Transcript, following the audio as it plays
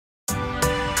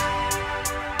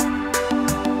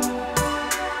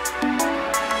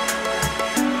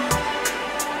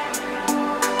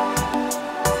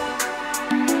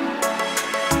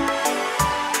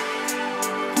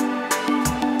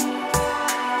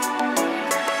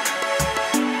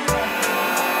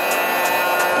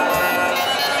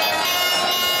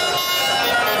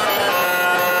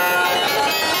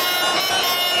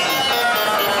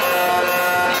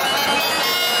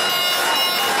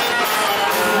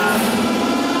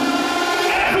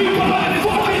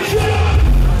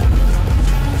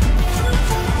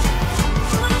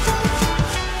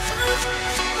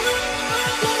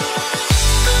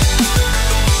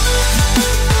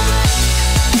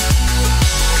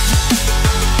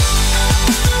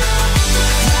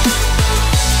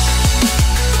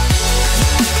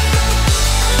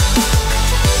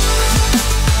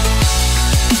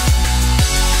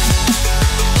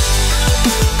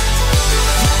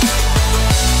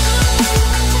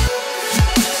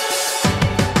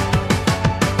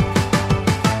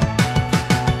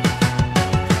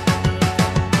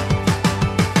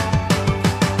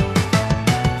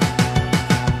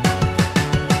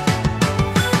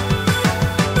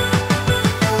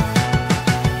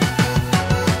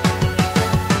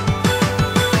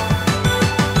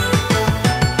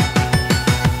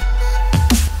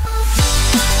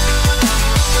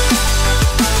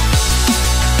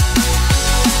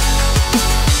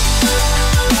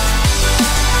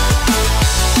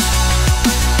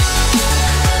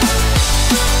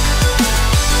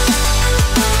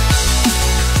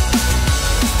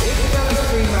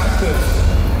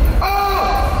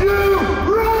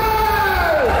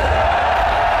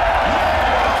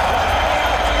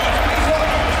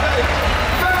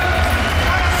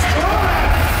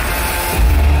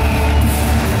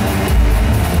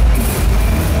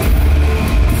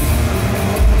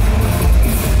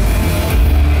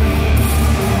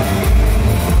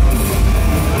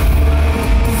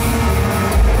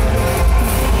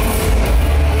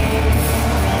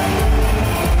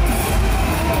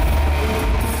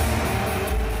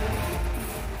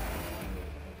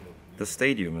The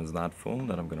stadium is that full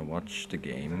that I'm gonna watch the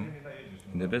game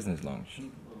in the business lounge.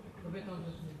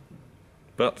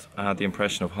 But I had the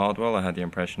impression of Hardwell, I had the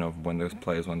impression of when those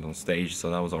players went on stage,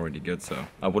 so that was already good. So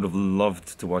I would have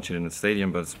loved to watch it in the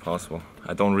stadium, but it's possible.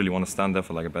 I don't really want to stand there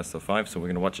for like a best of 5, so we're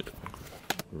gonna watch it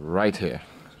right here.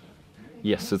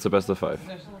 Yes, it's a best of 5.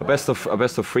 A best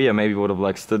of 3, I maybe would have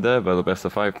like stood there, but a best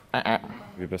of 5.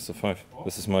 Be best of 5.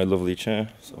 This is my lovely chair,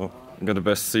 so I got the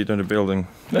best seat in the building.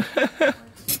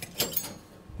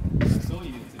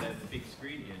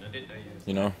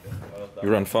 You know, you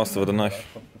run faster with a knife.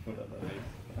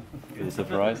 Are you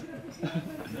surprised? No,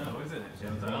 isn't it?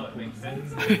 Oh, it makes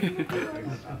sense.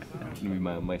 Can be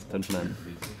my stuntman.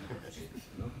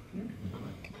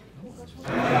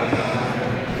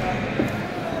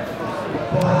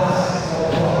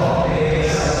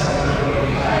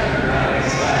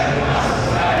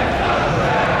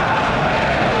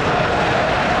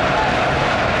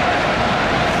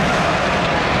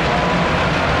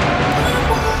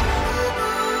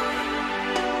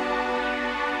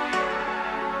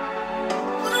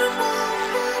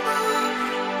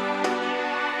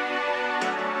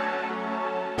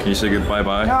 Can you say goodbye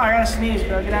bye? No, I gotta sneeze,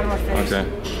 bro. Get out of my face. Okay.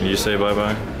 Can you say bye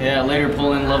bye? Yeah, later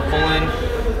Poland, love Poland.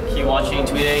 Keep watching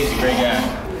Mrtweeday, he's a great guy.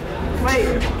 Wait.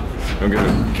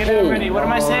 Okay. Get ready. What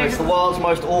am I saying? It's the world's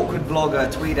most awkward blogger,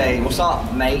 Mrtweeday. What's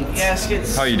up, mate? Yes, get.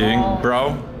 How you doing,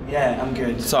 bro? Yeah, I'm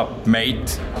good. What's up,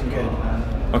 mate? I'm good, man.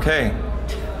 Okay.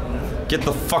 Get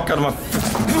the fuck out of my.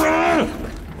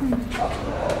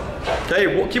 Okay,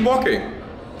 keep walking.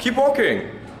 Keep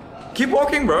walking. Keep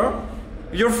walking, bro.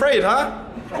 You're afraid, huh?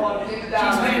 I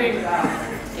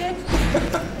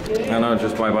know,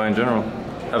 just bye bye in general.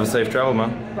 Have a safe travel,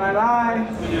 man. Bye bye.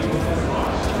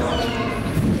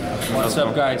 What's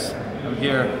up, guys? I'm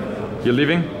here. You're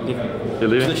leaving? Leaving. You're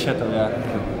leaving? The shuttle, yeah.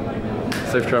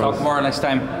 Safe travels. Talk more next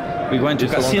time. We're going to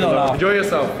casino now. Enjoy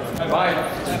yourself. Bye.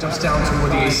 Just down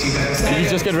toward the AC vents. Did you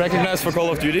just get recognized for Call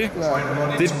of Duty?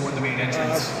 Toward the main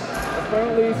entrance.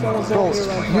 Bro,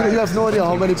 you have no idea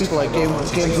how many people like came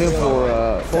here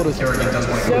for photos. Kerrigan does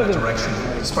want to go that direction.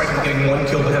 Despite them getting 1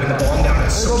 kill but having the bomb down,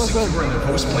 it's so secure in their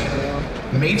post plan.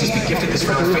 May just be gifted this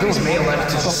round. FaZe may elect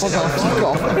to just sit out.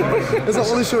 It's not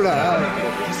really sure that.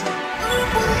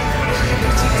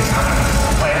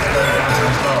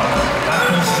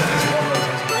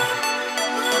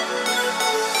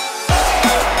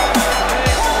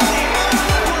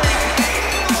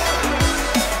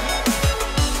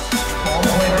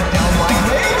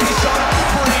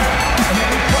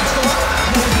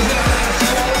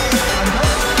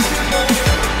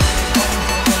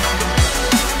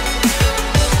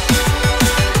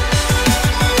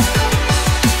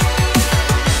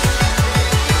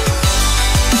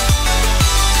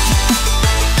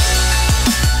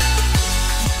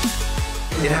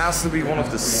 It has to be one of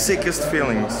the sickest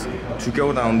feelings to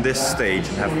go down this stage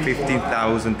and have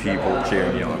 15,000 people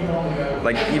cheering you on.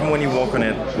 Like, even when you walk on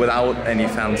it without any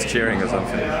fans cheering or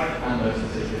something.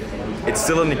 It's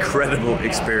still an incredible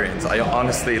experience. I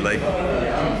honestly, like,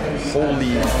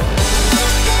 holy...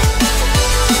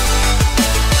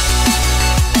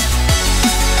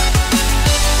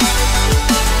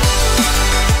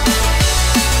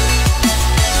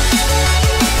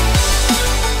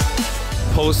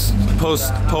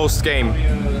 Post game.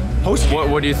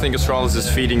 What do you think Astralis is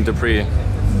feeding Dupree?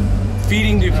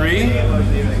 Feeding Dupree?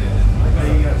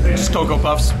 Just Cocoa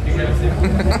Puffs.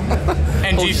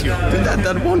 And G Fuel.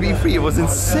 That 1v3 was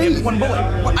insane. 1 bullet.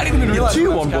 Well, I didn't even realize.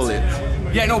 2 1 bullet.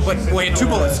 Yeah, no, but well, he had 2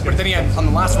 bullets. But then he had on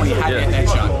the last one he had a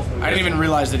headshot. I didn't even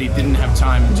realize that he didn't have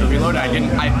time to reload. I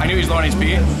knew he was low on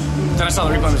HP. Then I saw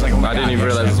the replay and I was like, oh my God. I didn't even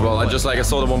realize as well. I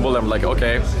saw the 1 bullet. I'm like,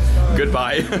 okay,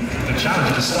 goodbye. The challenge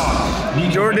at the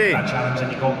start. Jordy.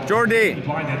 Jordy. He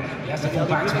blinded. He has to fall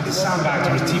back to the sound back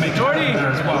to his teammate Jordy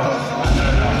there as well. And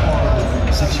then a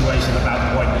horrible situation at that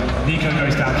point. Nico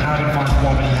goes down. Calvin finds 1,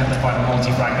 but he had to find a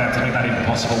multi-frag there to make that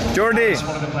impossible. Jordy. Just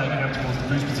wanted to play towards the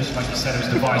boost position, like you said, it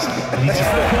was device. He needs to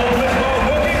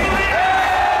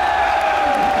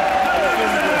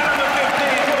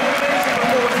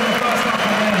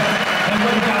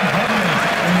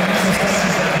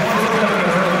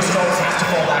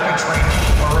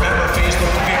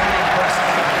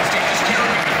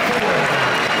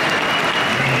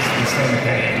stay in the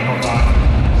game. You're not done.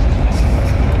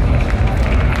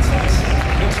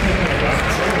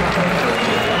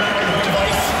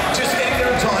 Just getting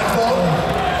there in time for.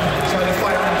 Trying to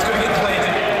fight around. It's going to get played.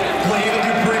 Play the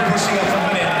Dupree pushing up from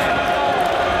beneath.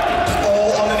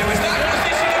 All on the new is that.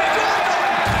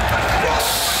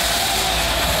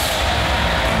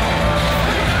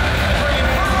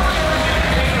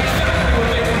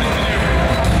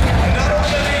 Not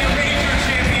only are they a major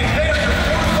champion, they are your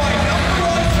fortified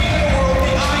 #1 team in the world,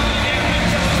 the IEM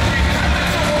Katowice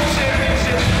World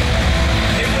Championship.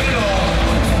 They win it all.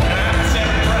 That's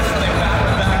impressive. They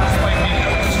battled back despite being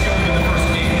outskilled in the first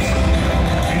games.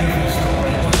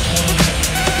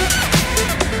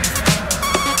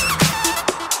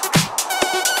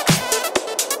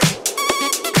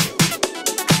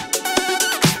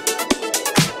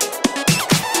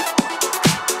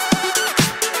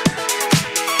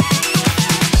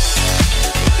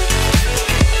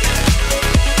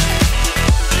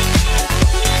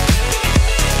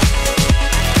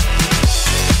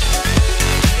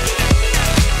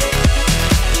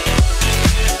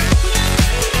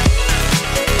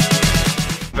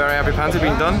 Very happy Panther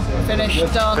being done.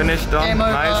 Finished, done. Finished, done. Game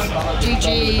over. Nice.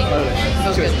 GG.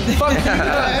 Feels good.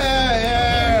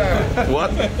 What?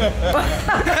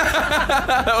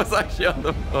 That was actually on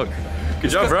the book. Good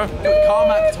job, bro.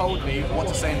 Carmack told me what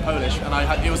to say in Polish, and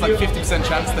it was like 50%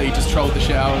 chance that he just trolled the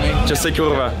shit out of me. Just say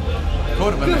kurwa.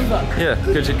 Kurwa. Yeah,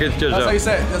 good job. That's how you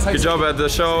say it. That's how you Good say job it. at the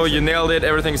show. You nailed it.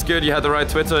 Everything's good. You had the right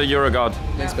Twitter. You're a god.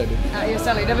 Thanks, baby. You're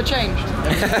Sally, never changed.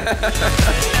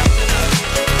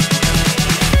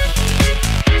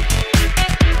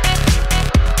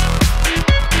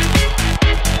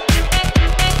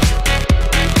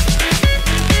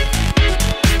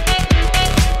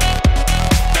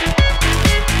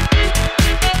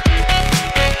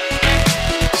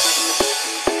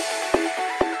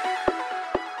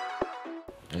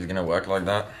 He's gonna work like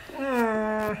that.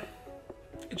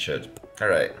 It should.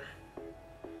 Alright.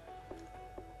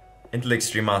 Until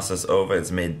Extreme Masters over,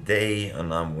 it's midday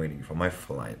and I'm waiting for my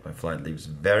flight. My flight leaves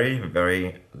very,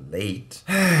 very late.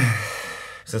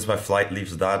 Since my flight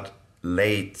leaves that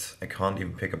late, I can't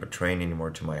even pick up a train anymore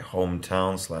to my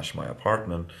hometown / my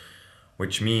apartment,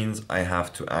 which means I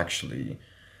have to actually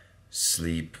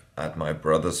sleep at my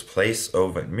brother's place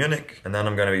over in Munich, and then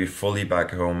I'm gonna be fully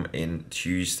back home in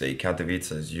Tuesday.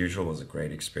 Katowice, as usual, was a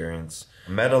great experience.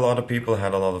 I met a lot of people,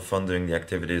 had a lot of fun doing the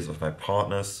activities with my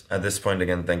partners. At this point,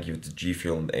 again, thank you to G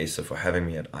Fuel and Asa for having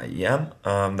me at IEM.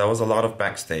 There was a lot of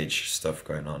backstage stuff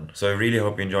going on, so I really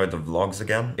hope you enjoyed the vlogs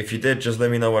again. If you did, just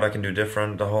let me know what I can do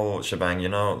different, the whole shebang, you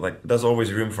know, like, there's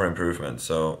always room for improvement,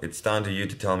 so it's down to you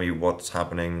to tell me what's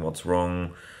happening, what's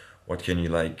wrong, what can you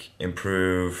like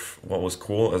improve, what was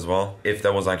cool as well. If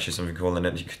there was actually something cool in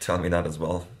it, you could tell me that as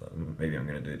well. Maybe I'm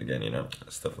gonna do it again, you know,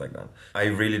 stuff like that. I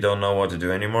really don't know what to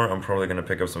do anymore. I'm probably gonna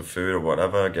pick up some food or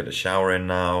whatever, get a shower in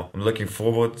now. I'm looking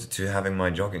forward to having my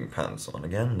jogging pants on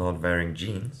again, not wearing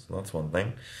jeans, that's one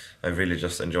thing. I really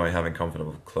just enjoy having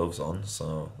comfortable clothes on,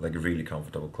 so like really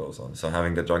comfortable clothes on. So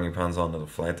having the jogging pants on at the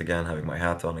flight again, having my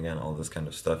hat on again, all this kind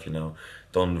of stuff, you know.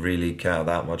 Don't really care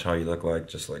that much how you look like,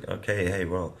 just like, okay, hey,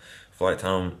 well, flight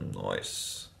home,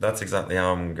 nice. That's exactly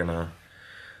how I'm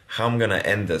gonna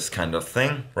end this kind of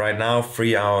thing. Right now,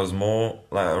 3 hours more,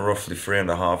 like roughly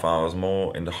 3.5 hours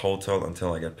more in the hotel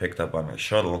until I get picked up by my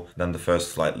shuttle. Then the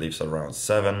first flight leaves around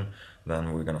 7.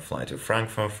 Then we're gonna fly to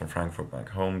Frankfurt, from Frankfurt back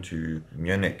home to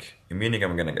Munich. In Munich,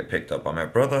 I'm gonna get picked up by my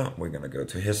brother. We're gonna go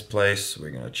to his place, we're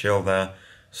gonna chill there,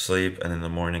 sleep, and in the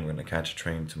morning, we're gonna catch a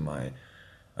train to my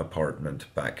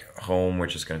apartment back home,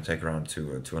 which is going to take around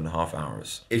 2.5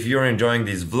 hours. If you're enjoying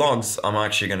these vlogs, I'm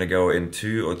actually going to go in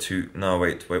no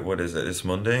wait, what is it? It's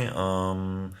Monday.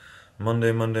 Monday.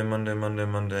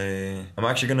 I'm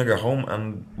actually going to go home,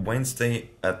 and Wednesday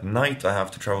at night I have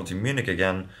to travel to Munich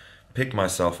again, pick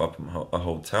myself up in a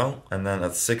hotel, and then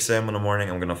at 6 AM in the morning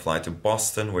I'm going to fly to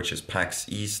Boston, which is PAX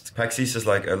East. PAX East is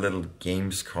like a little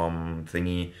Gamescom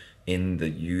thingy in the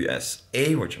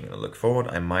USA, which I'm going to look forward.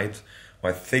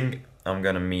 I think I'm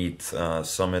gonna meet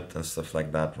Summit and stuff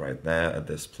like that right there at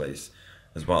this place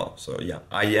as well. So yeah,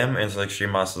 IEM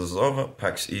Extreme Masters is over,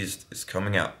 PAX East is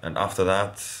coming out, and after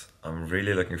that I'm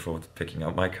really looking forward to picking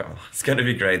up my car. It's gonna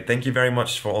be great. Thank you very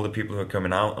much for all the people who are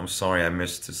coming out. I'm sorry I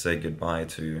missed to say goodbye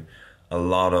to a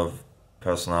lot of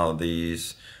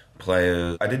personalities,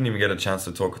 players. I didn't even get a chance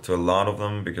to talk to a lot of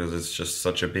them because it's just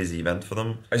such a busy event for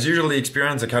them. As usual, the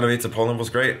experience at Katowice, Poland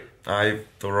was great. I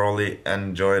thoroughly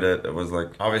enjoyed it. It was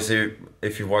like, obviously,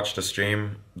 if you watched the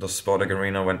stream, the Spodek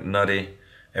Arena went nutty.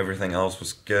 Everything else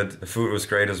was good. The food was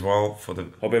great as well.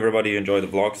 Hope everybody enjoyed the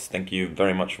vlogs. Thank you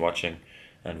very much for watching.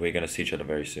 and we're gonna see each other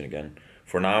very soon again.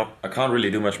 For now, I can't really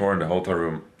do much more in the hotel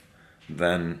room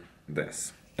than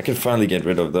this. I can finally get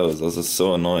rid of those. Those are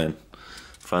so annoying.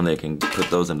 Finally, I can put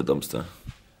those in the dumpster.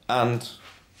 And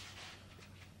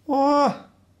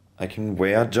I can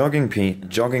wear jogging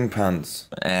pants.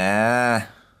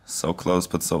 So close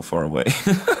but so far away.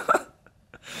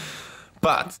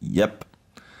 But yep,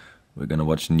 we're gonna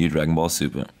watch the new Dragon Ball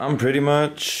Super. I'm pretty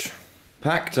much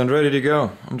packed and ready to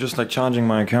go. I'm just like charging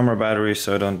my camera battery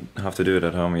so I don't have to do it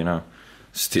at home, you know,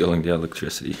 stealing the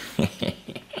electricity.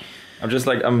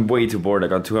 I'm way too bored. I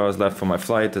got 2 hours left for my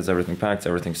flight. There's everything packed,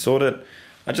 everything sorted.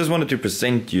 I just wanted to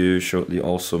present you shortly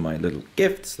also my little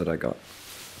gifts that I got.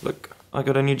 Look, I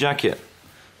got a new jacket.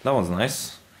 That one's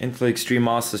nice. Into the Extreme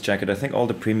Masters jacket. I think all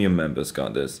the premium members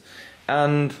got this.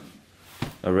 And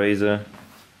a razor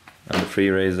and a free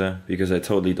razor, because I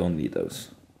totally don't need those.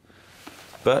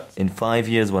 But in 5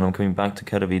 years when I'm coming back to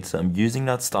Katowice, I'm using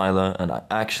that styler and I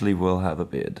actually will have a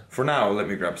beard. For now, let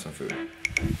me grab some food.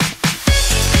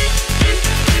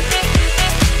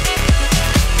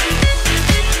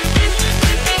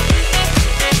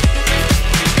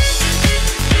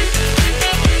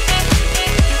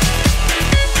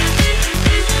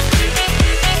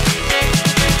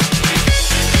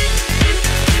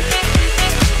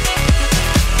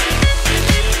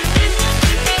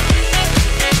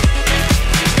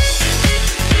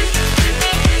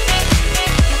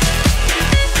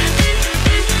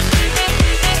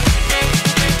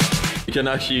 You can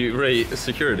actually rate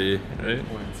security, right?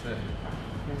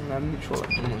 I'm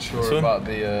not sure about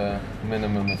the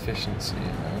minimum efficiency, you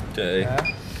know. Okay. Yeah.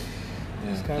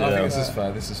 I think this is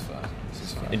fair, this is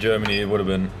fair. In Germany it would have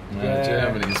been.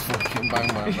 Germany is fucking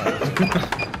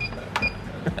bang.